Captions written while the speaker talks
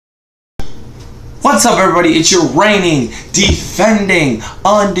What's up, everybody? It's your reigning, defending,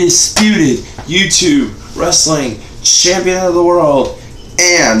 undisputed YouTube wrestling champion of the world,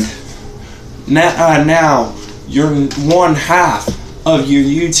 and now you're one half of your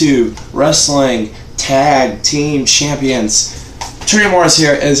YouTube wrestling tag team champions. Trinity Morris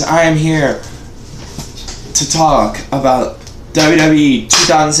here, as I am here to talk about WWE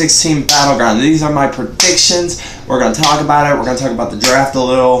 2016 Battleground. These are my predictions. We're gonna talk about it. We're gonna talk about the draft a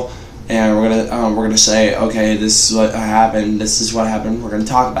little. And we're gonna say, okay, this is what happened. This is what happened. We're gonna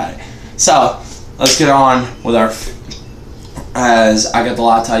talk about it. So let's get on with our. As I got the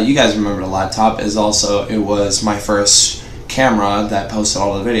laptop, you guys remember the laptop is also it was my first camera that posted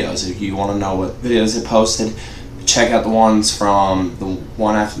all the videos. If you want to know what videos it posted, check out the ones from the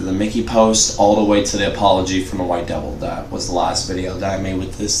one after the Mickey post all the way to the apology from the White Devil. That was the last video that I made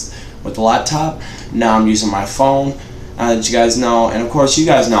with the laptop. Now I'm using my phone. That you guys know, and of course you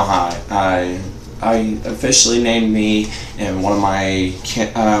guys know how I officially named me, and one of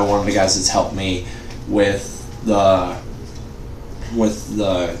the guys that's helped me with the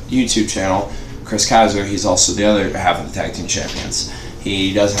YouTube channel, Chris Kaiser. He's also the other half of the tag team champions.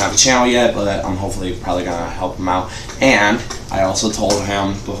 He doesn't have a channel yet, but I'm probably gonna help him out. And I also told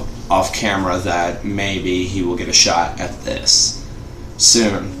him off camera that maybe he will get a shot at this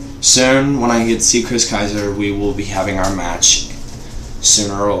soon. Soon, when I get to see Chris Kaiser, we will be having our match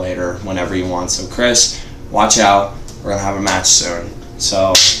sooner or later, whenever you want. So Chris, watch out. We're going to have a match soon.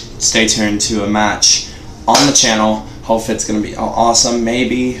 So stay tuned to a match on the channel. Hope it's going to be awesome.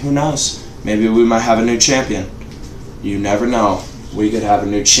 Maybe, who knows? Maybe we might have a new champion. You never know. We could have a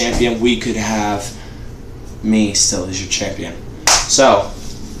new champion. We could have me still as your champion. So,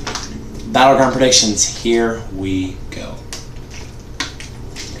 Battleground predictions. Here we go.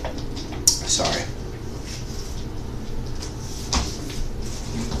 Sorry.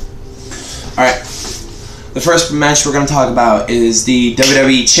 Alright. The first match we're going to talk about is the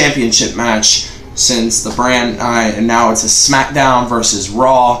WWE Championship match, since the brand, and now it's a SmackDown versus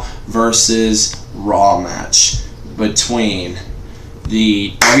Raw match between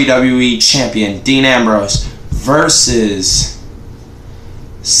the WWE Champion Dean Ambrose versus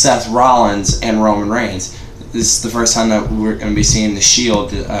Seth Rollins and Roman Reigns. This is the first time that we're going to be seeing the Shield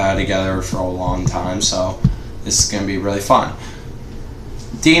together for a long time, so this is going to be really fun.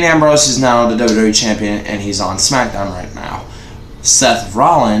 Dean Ambrose is now the WWE Champion, and he's on SmackDown right now. Seth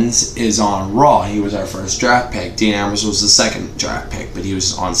Rollins is on Raw. He was our first draft pick. Dean Ambrose was the second draft pick, but he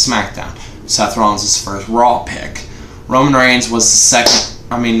was on SmackDown. Seth Rollins is the first Raw pick. Roman Reigns was the second.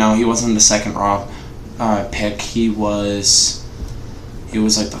 I mean, no, he wasn't the second Raw pick. He was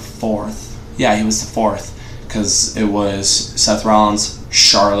like the fourth. Yeah, he was the fourth. Because it was Seth Rollins,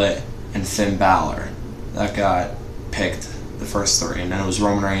 Charlotte, and Finn Balor that got picked, the first three, and then it was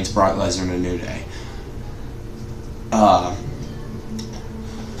Roman Reigns, Brock Lesnar, and A New Day.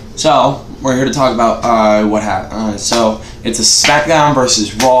 So we're here to talk about what happened. So it's a SmackDown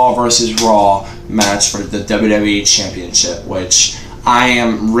versus Raw match for the WWE Championship, which I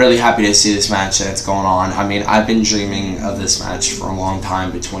am really happy to see this match that's going on. I mean, I've been dreaming of this match for a long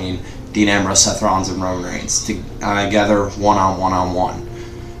time between Dean Ambrose, Seth Rollins, and Roman Reigns together one-on-one.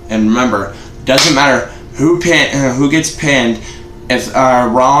 And remember, doesn't matter who gets pinned. If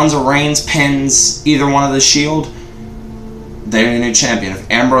Rollins or Reigns pins either one of the Shield, they're the new champion. If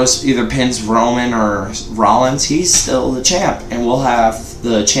Ambrose either pins Roman or Rollins, he's still the champ, and we'll have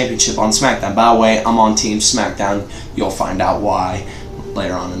the championship on SmackDown. By the way, I'm on Team SmackDown. You'll find out why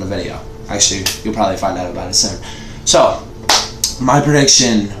later on in the video. Actually, you'll probably find out about it soon. So, my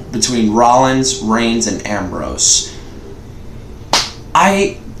prediction between Rollins, Reigns, and Ambrose.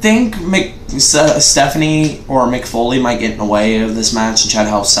 I think Stephanie or Mick Foley might get in the way of this match and try to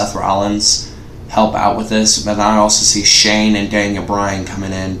help Seth Rollins help out with this. But I also see Shane and Daniel Bryan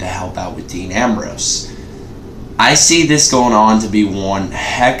coming in to help out with Dean Ambrose. I see this going on to be one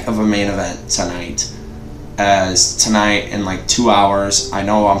heck of a main event tonight. As tonight in like 2 hours, I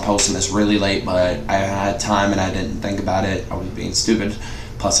know I'm posting this really late, but I had time and I didn't think about it. I was being stupid.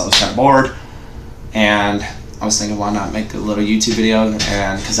 Plus, I was kind of bored, and I was thinking, why not make a little YouTube video?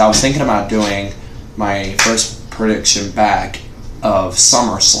 And because I was thinking about doing my first prediction back of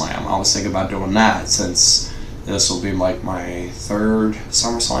SummerSlam, I was thinking about doing that, since this will be like my third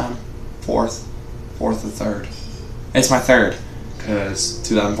SummerSlam, fourth or third. It's my third, because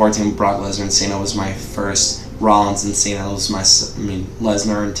 2014 Brock Lesnar and Cena was my first. Rollins and Cena was my.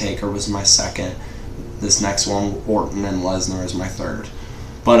 Lesnar and Taker was my second. This next one, Orton and Lesnar, is my third.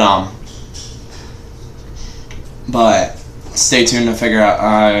 But stay tuned to figure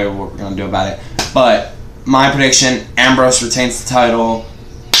out what we're gonna do about it. But my prediction: Ambrose retains the title.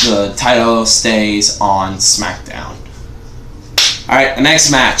 The the title stays on SmackDown. Alright, the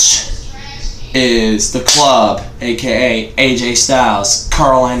next match is the Club, aka AJ Styles,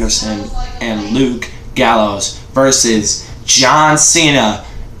 Carl Anderson, and Luke Gallows versus John Cena,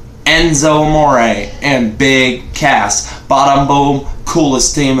 Enzo Amore, and Big Cass. Bottom boom,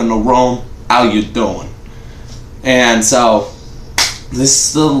 coolest team in the room. How you doing? And so, this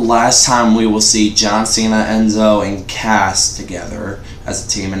is the last time we will see John Cena, Enzo, and Cass together as a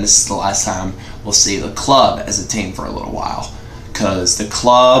team, and this is the last time we'll see the Club as a team for a little while. Because the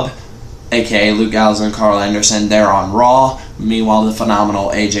Club, aka Luke Gallows and Carl Anderson, they're on Raw. Meanwhile, the phenomenal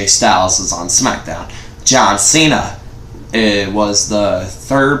AJ Styles is on SmackDown. John Cena was the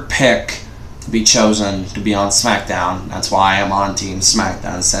third pick to be chosen to be on SmackDown. That's why I'm on Team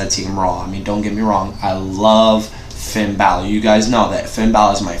SmackDown instead of Team Raw. I mean, don't get me wrong, I love Finn Balor. You guys know that Finn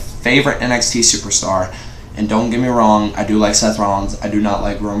Balor is my favorite NXT superstar. And don't get me wrong, I do like Seth Rollins. I do not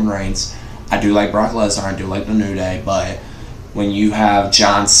like Roman Reigns. I do like Brock Lesnar. I do like the New Day. But when you have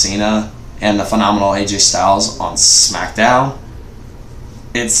John Cena and the phenomenal AJ Styles on SmackDown,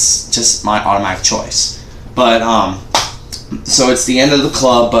 it's just my automatic choice. But so it's the end of the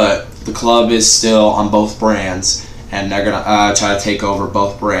Club, but the Club is still on both brands, and they're gonna try to take over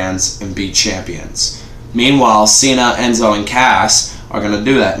both brands and be champions. Meanwhile, Cena, Enzo, and Cass are gonna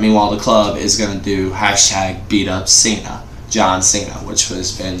do that. Meanwhile, the Club is gonna do hashtag beat up Cena, John Cena, which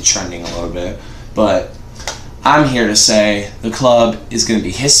has been trending a little bit. But I'm here to say the Club is gonna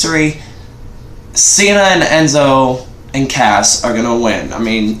be history. Cena and Enzo and Cass are gonna win. I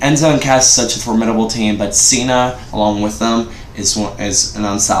mean, Enzo and Cass is such a formidable team, but Cena, along with them, is an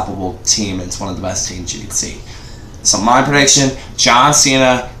unstoppable team. It's one of the best teams you can see. So my prediction: John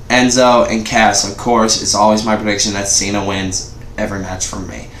Cena, Enzo, and Cass. Of course, it's always my prediction that Cena wins every match from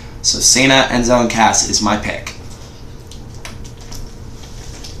me. So Cena, Enzo, and Cass is my pick.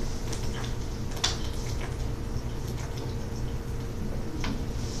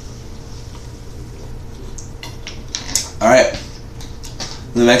 Alright,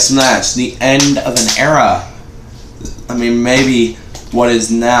 the next match, the end of an era. I mean, maybe what is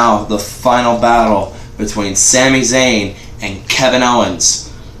now the final battle between Sami Zayn and Kevin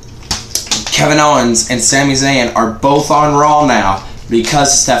Owens. Kevin Owens and Sami Zayn are both on Raw now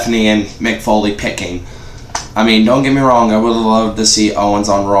because of Stephanie and Mick Foley picking. I mean, don't get me wrong, I would have loved to see Owens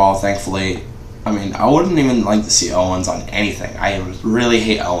on Raw, thankfully. I mean, I wouldn't even like to see Owens on anything. I really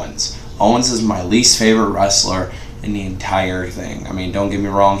hate Owens. Owens is my least favorite wrestler in the entire thing. I mean, don't get me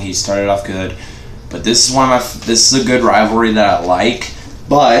wrong, he started off good, but this is a good rivalry that I like.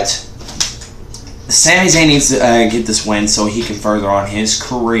 But Sami Zayn needs to get this win so he can further on his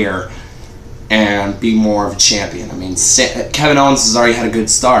career and be more of a champion. I mean, Kevin Owens has already had a good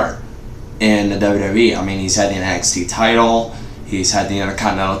start in the WWE. I mean, he's had the NXT title, he's had the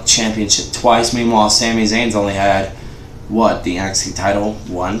Intercontinental Championship twice. Meanwhile, Sami Zayn's only had, what, the NXT title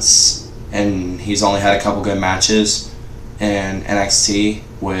once? And he's only had a couple good matches in NXT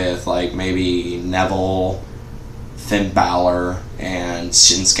with, like, maybe Neville, Finn Balor, and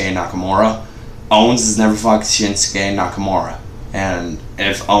Shinsuke Nakamura. Owens has never fought Shinsuke Nakamura. And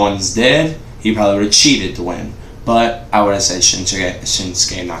if Owens did, he probably would have cheated to win. But I would have said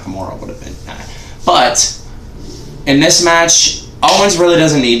Shinsuke Nakamura would have been. But in this match, Owens really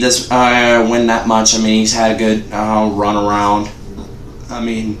doesn't need this win that much. I mean, he's had a good run around. I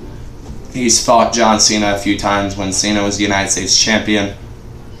mean, he's fought John Cena a few times when Cena was the United States champion.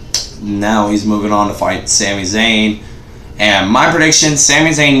 Now he's moving on to fight Sami Zayn. And my prediction,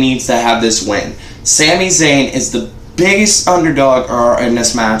 Sami Zayn needs to have this win. Sami Zayn is the biggest underdog in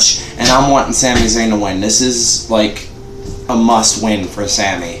this match, and I'm wanting Sami Zayn to win. This is like a must win for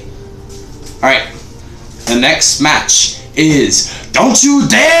Sami. Alright, the next match is Don't You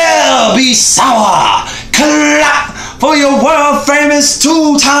Dare Be Sour! Clap for your world famous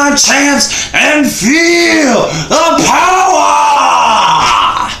two-time champs and feel the power!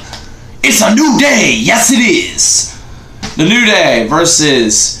 It's a new day, yes it is! The New Day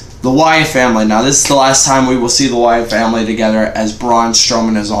versus the Wyatt family. Now this is the last time we will see the Wyatt family together, as Braun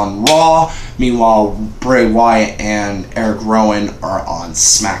Strowman is on Raw. Meanwhile, Bray Wyatt and Eric Rowan are on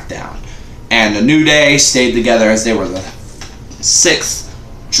SmackDown. And the New Day stayed together as they were the 6th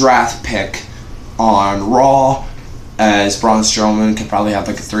draft pick on Raw, as Braun Strowman could probably have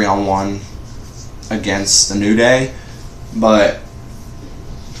like a 3-on-1 against the New Day. But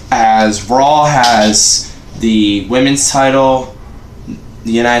as Raw has the women's title,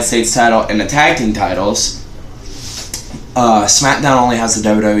 the United States title, and the tag team titles, SmackDown only has the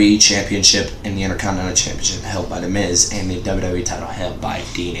WWE Championship and the Intercontinental Championship held by The Miz, and the WWE title held by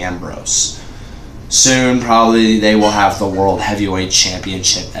Dean Ambrose. soon, probably, they will have the World Heavyweight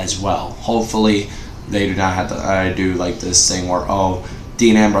Championship as well. Hopefully, they do not have to do like this thing where, oh,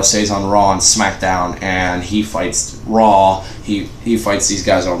 Dean Ambrose stays on Raw and SmackDown, and he fights Raw. He fights these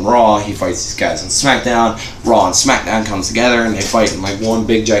guys on Raw. He fights these guys on SmackDown. Raw and SmackDown comes together, and they fight in like one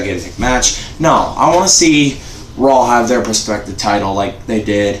big gigantic match. No, I want to see Raw have their prospective title like they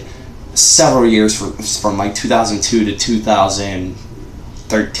did several years from like 2002 to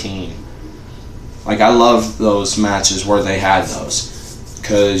 2013. Like, I love those matches where they had those.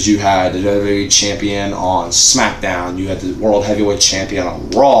 Because you had the WWE Champion on SmackDown, you had the World Heavyweight Champion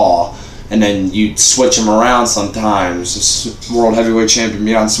on Raw, and then you'd switch them around sometimes. World Heavyweight Champion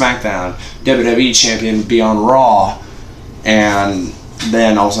be on SmackDown, WWE Champion be on Raw, and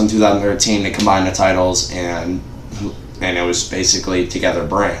then also in 2013 they combined the titles, and it was basically together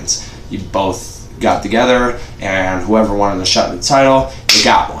brands. You both got together, and whoever wanted to shut the title, you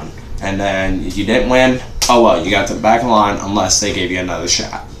got one. And then if you didn't win, oh well, you got to the back of the line unless they gave you another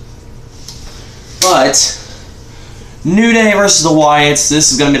shot. But New Day versus the Wyatts.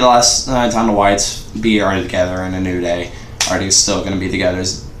 This is going to be the last time the Wyatts are together in a New Day. Are still going to be together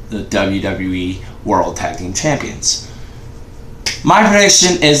as the WWE World Tag Team Champions. My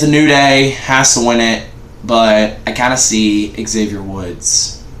prediction is the New Day has to win it, but I kind of see Xavier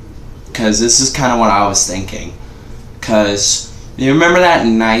Woods, because this is kind of what I was thinking. Because you remember that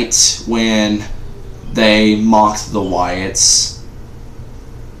night when they mocked the Wyatts,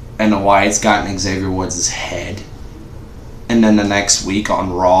 and the Wyatts got in Xavier Woods' head, and then the next week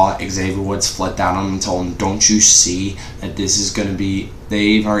on Raw, Xavier Woods flipped down on him and told him, "Don't you see that this is going to be,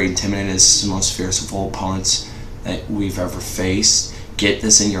 they've already intimidated us as the most fearful opponents that we've ever faced. Get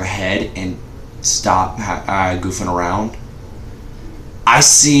this in your head and stop goofing around." I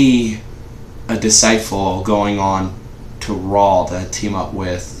see a Disciple going on to Raw to team up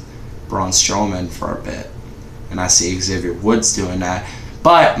with Braun Strowman for a bit, and I see Xavier Woods doing that.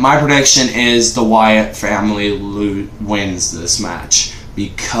 But my prediction is the Wyatt family wins this match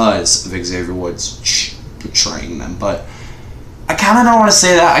because of Xavier Woods betraying them. But I kind of don't want to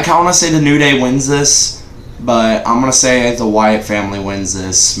say that. I kind of want to say the New Day wins this, but I'm going to say the Wyatt family wins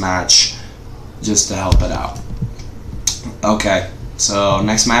this match just to help it out. Okay, so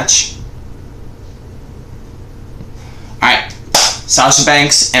next match. Alright, Sasha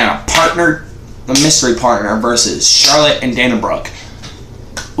Banks and a partner, the mystery partner, versus Charlotte and Dana Brooke.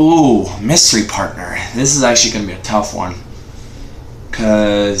 Ooh, mystery partner. This is actually going to be a tough one,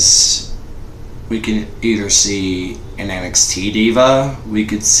 because we can either see an NXT diva, we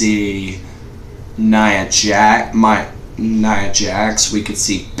could see Nia Jax, we could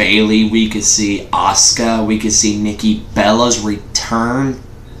see Bayley, we could see Asuka, we could see Nikki Bella's return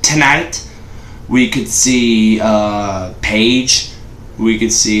tonight. We could see Paige. We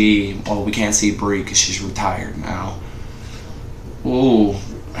could see, well, we can't see Brie because she's retired now. Ooh,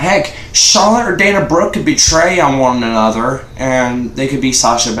 heck, Charlotte or Dana Brooke could betray on one another, and they could be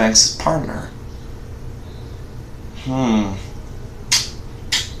Sasha Banks' partner.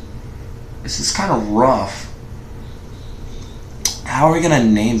 This is kind of rough. How are we gonna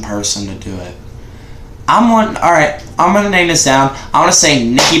name person to do it? Alright, I'm gonna name this down. I'm gonna say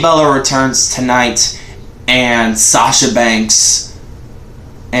Nikki Bella returns tonight, and Sasha Banks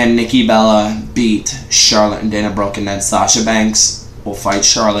and Nikki Bella beat Charlotte and Dana Brooke, and then Sasha Banks will fight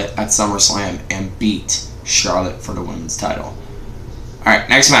Charlotte at SummerSlam and beat Charlotte for the women's title. Alright,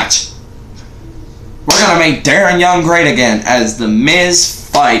 next match. We're gonna make Darren Young great again as The Miz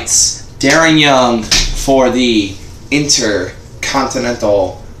fights Darren Young for the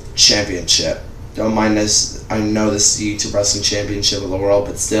Intercontinental Championship. Don't mind this. I know this is the YouTube Wrestling Championship of the world,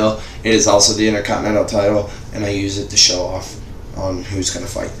 but still, it is also the Intercontinental title, and I use it to show off on who's going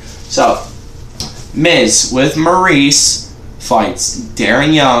to fight. So, Miz with Maurice fights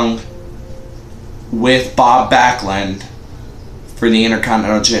Darren Young with Bob Backlund for the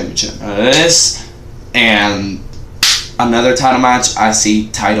Intercontinental Championship. This and another title match, I see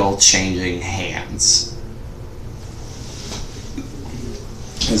title changing hands.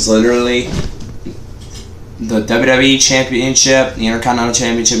 It's literally the WWE Championship, the Intercontinental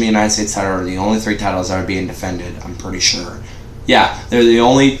Championship, and the United States title are the only three titles that are being defended, I'm pretty sure. Yeah, they're the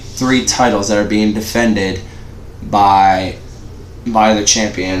only three titles that are being defended by the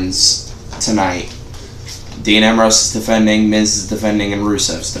champions tonight. Dean Ambrose is defending, Miz is defending, and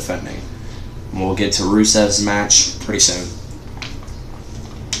Rusev's defending. And we'll get to Rusev's match pretty soon.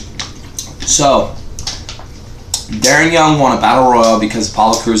 So, Darren Young won a Battle Royal because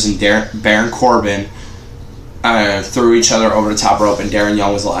Apollo Crews and Baron Corbin threw each other over the top rope, and Darren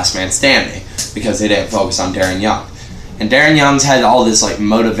Young was the last man standing because they didn't focus on Darren Young. And Darren Young's had all this like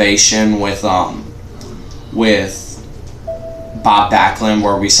motivation with with Bob Backlund,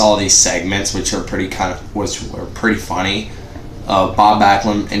 where we saw these segments, which are pretty were pretty funny. Bob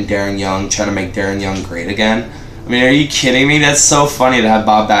Backlund and Darren Young trying to make Darren Young great again. I mean, are you kidding me? That's so funny to have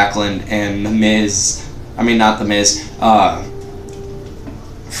Bob Backlund and The Miz. I mean, not The Miz.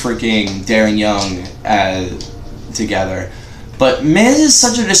 Freaking Darren Young together. But Miz is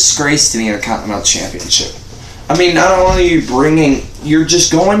such a disgrace to the Intercontinental Championship. I mean, not only are you're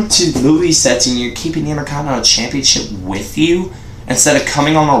just going to movie sets and you're keeping the Intercontinental Championship with you instead of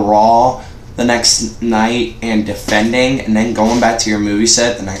coming on a Raw the next night and defending and then going back to your movie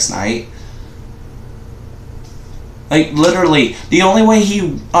set the next night. Like, literally, the only way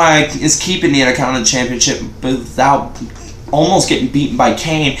he is keeping the Intercontinental Championship without almost getting beaten by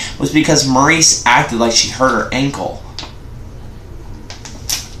Kane was because Maurice acted like she hurt her ankle.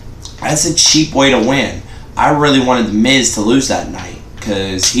 That's a cheap way to win. I really wanted The Miz to lose that night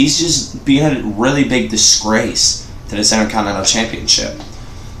because he's just being a really big disgrace to this Intercontinental Championship.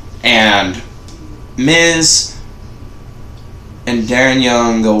 And Miz and Darren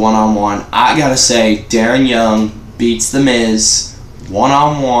Young go one-on-one. I gotta say, Darren Young beats The Miz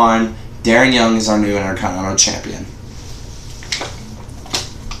one-on-one. Darren Young is our new Intercontinental Champion.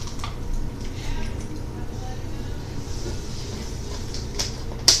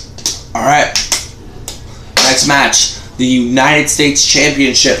 Alright. Next match, the United States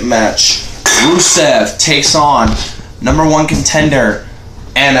Championship match. Rusev takes on #1 contender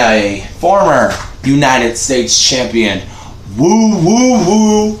and a former United States champion. Woo, woo,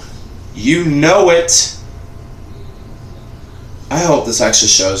 woo. You know it. I hope this actually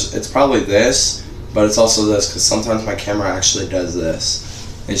shows. It's probably this, but it's also this because sometimes my camera actually does this.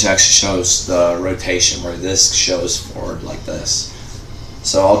 It actually shows the rotation where this shows forward like this.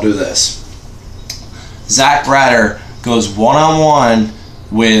 So I'll do this. Zack Ryder goes one-on-one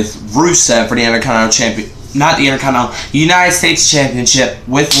with Rusev for the Intercontinental Champion. Not the Intercontinental, United States Championship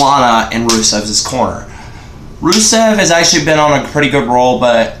with Lana in Rusev's corner. Rusev has actually been on a pretty good roll,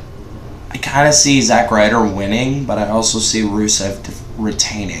 but I kind of see Zack Ryder winning, but I also see Rusev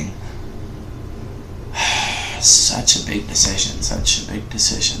retaining. Such a big decision, such a big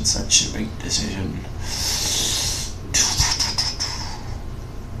decision, such a big decision.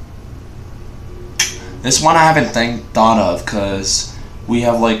 This one I haven't thought of because we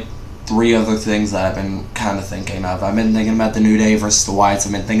have like 3 other things that I've been kind of thinking of. I've been thinking about the New Day versus the Wyatts.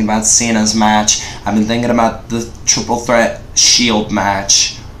 I've been thinking about Cena's match. I've been thinking about the Triple Threat Shield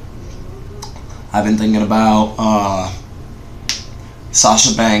match. I've been thinking about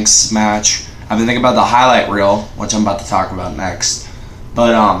Sasha Banks' match. I've been thinking about the highlight reel, which I'm about to talk about next. But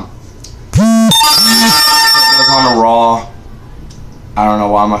it goes on to Raw. I don't know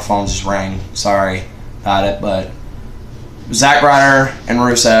why my phone just rang. Sorry about it, but Zack Ryder and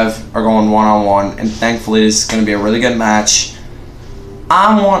Rusev are going one-on-one, and thankfully this is going to be a really good match.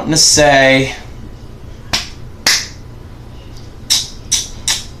 I'm wanting to say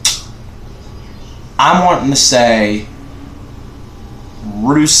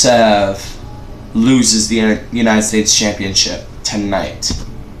Rusev loses the United States Championship tonight.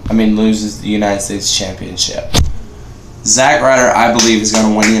 Loses the United States Championship. Zack Ryder, I believe, is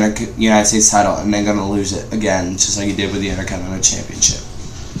going to win the United States title and then going to lose it again, just like he did with the Intercontinental Championship.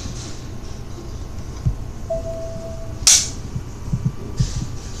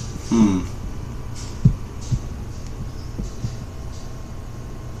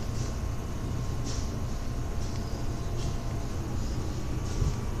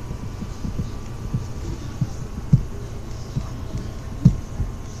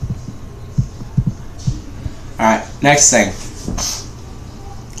 Alright, next thing.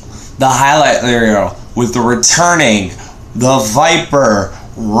 The highlight reel with the returning, the Viper,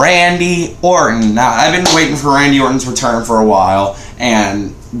 Randy Orton. Now, I've been waiting for Randy Orton's return for a while,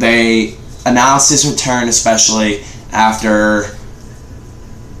 and they announced his return, especially after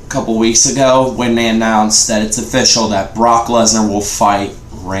a couple weeks ago when they announced that it's official that Brock Lesnar will fight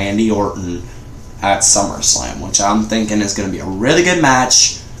Randy Orton at SummerSlam, which I'm thinking is going to be a really good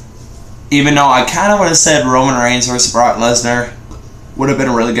match. Even though I kind of would have said Roman Reigns versus Brock Lesnar would have been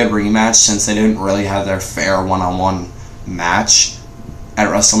a really good rematch since they didn't really have their fair one-on-one match at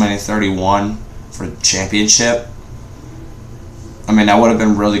WrestleMania 31 for the championship. That would have been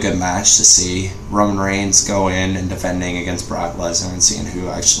a really good match to see Roman Reigns go in and defending against Brock Lesnar and seeing who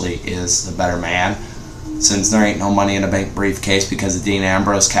actually is the better man, since there ain't no Money in the Bank briefcase because of Dean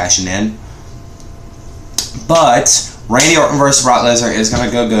Ambrose cashing in. But Randy Orton versus Brock Lesnar is going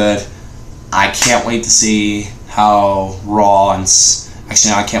to go good. I can't wait to see how Raw and...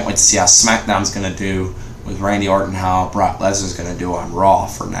 Actually, no, I can't wait to see how SmackDown's going to do with Randy Orton, how Brock Lesnar's going to do on Raw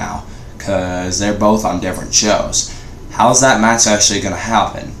for now. because they're both on different shows. How's that match actually going to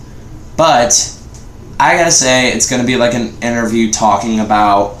happen? But I gotta say, it's going to be like an interview talking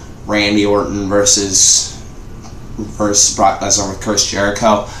about Randy Orton versus Brock Lesnar with Chris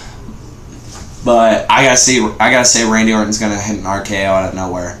Jericho. But I gotta say Randy Orton's going to hit an RKO out of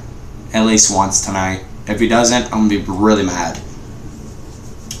nowhere. At least once tonight. If he doesn't, I'm going to be really mad.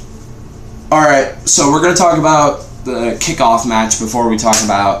 Alright, so we're going to talk about the kickoff match before we talk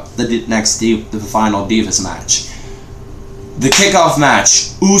about the final Divas match. The kickoff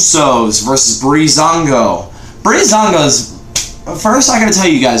match, Usos versus Breezango. Breezango's, first I gotta tell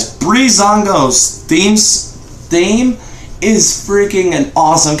you guys, Breezango's theme is freaking an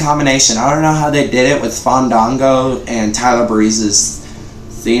awesome combination. I don't know how they did it with Fandango and Tyler Breeze's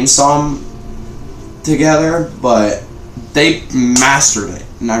theme song together, but they mastered it,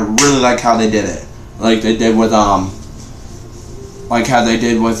 and I really like how they did it. Like they did with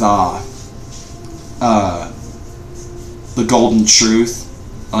the Golden Truth.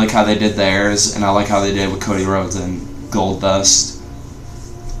 I like how they did theirs, and I like how they did with Cody Rhodes and Goldust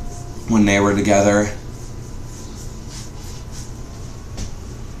when they were together.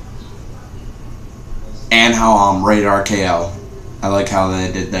 And how Rated RKO. I like how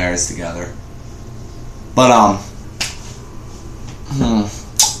they did theirs together. But I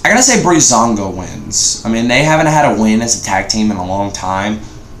gotta say Breezango wins. I mean, they haven't had a win as a tag team in a long time,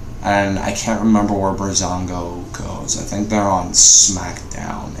 and I can't remember where Breezango goes. I think they're on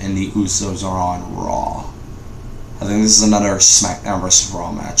SmackDown, and the Usos are on Raw. I think this is another SmackDown versus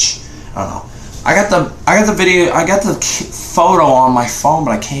Raw match. I don't know. I got the video. I got the photo on my phone,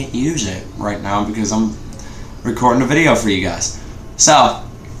 but I can't use it right now because I'm recording a video for you guys. So,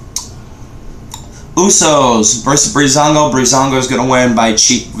 Usos versus Breezango. Breezango is going to win by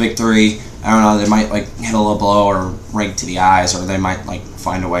cheap victory. I don't know, they might like hit a low blow or rake to the eyes, or they might like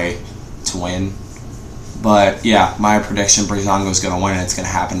find a way to win. But yeah, my prediction, Breezango is going to win. It's going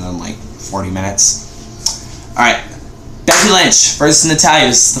to happen in like 40 minutes. Alright, Becky Lynch versus Natalya.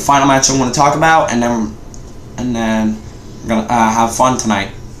 This is the final match I want to talk about, and then we're going to have fun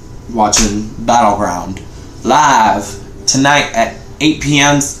tonight watching Battleground live tonight at 8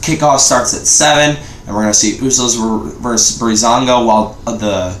 p.m. Kickoff starts at 7, and we're going to see Usos versus Breezango, while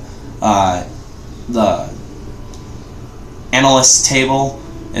the analyst table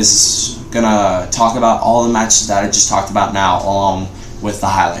is going to talk about all the matches that I just talked about now, along with the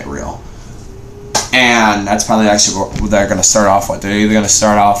highlight reel. And that's probably actually what they're going to start off with. They're either going to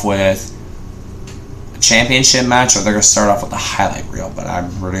start off with a championship match, or they're going to start off with a highlight reel. But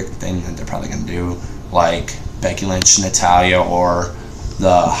I'm predicting that they're probably going to do like Becky Lynch, Natalya, or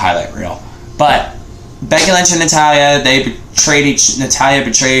the highlight reel. But Becky Lynch and Natalya, they betrayed Natalya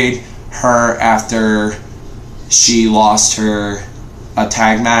betrayed her after she lost her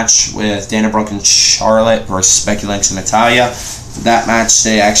tag match with Dana Brooke and Charlotte versus Becky Lynch and Natalya. That match,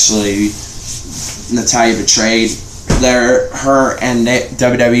 Natalya betrayed her, and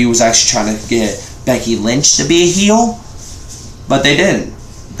WWE was actually trying to get Becky Lynch to be a heel, but they didn't.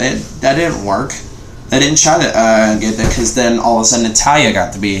 That didn't work. They didn't try to get that, because then all of a sudden Natalya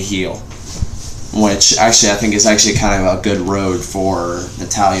got to be a heel, which actually I think is actually kind of a good road for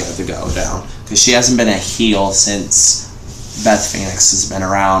Natalya to go down, because she hasn't been a heel since Beth Phoenix has been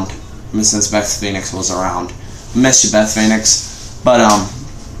around. I mean, since Beth Phoenix was around. I miss you, Beth Phoenix. But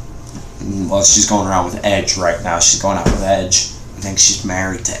well, she's going around with Edge right now. She's going out with Edge. I think she's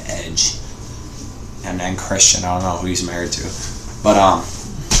married to Edge, and then Christian. I don't know who he's married to, but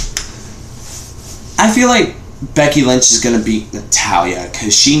I feel like Becky Lynch is going to beat Natalya,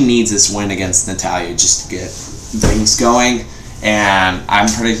 because she needs this win against Natalya just to get things going. And I'm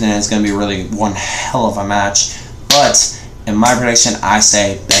predicting it's going to be really one hell of a match. But in my prediction, I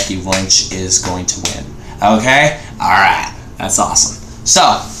say Becky Lynch is going to win. Okay? Alright. That's awesome. So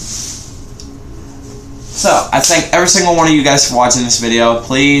I thank every single one of you guys for watching this video.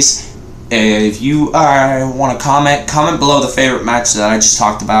 Please, if you want to comment below the favorite match that I just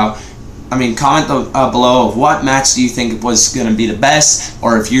talked about. I mean, comment below of what match do you think was going to be the best,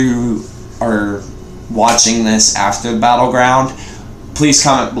 or if you are watching this after the Battleground, please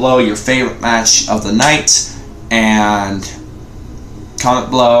comment below your favorite match of the night, and comment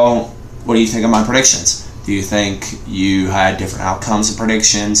below what do you think of my predictions. Do you think you had different outcomes and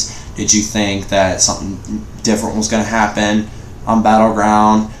predictions? Did you think that something different was going to happen on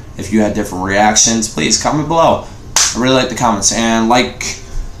Battleground? If you had different reactions, please comment below. I really like the comments, and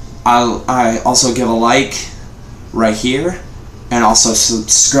I also give a like right here, and also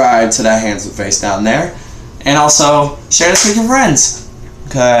subscribe to that handsome face down there, and also share this with your friends,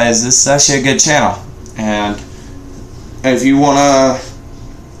 because this is actually a good channel. And if you want to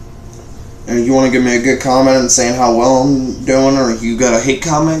you want to give me a good comment and saying how well I'm doing, or you got a hate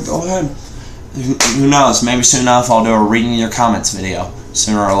comment, go ahead. Who knows? Maybe soon enough I'll do a reading your comments video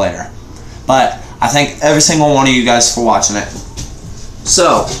sooner or later. But I thank every single one of you guys for watching it.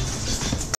 So,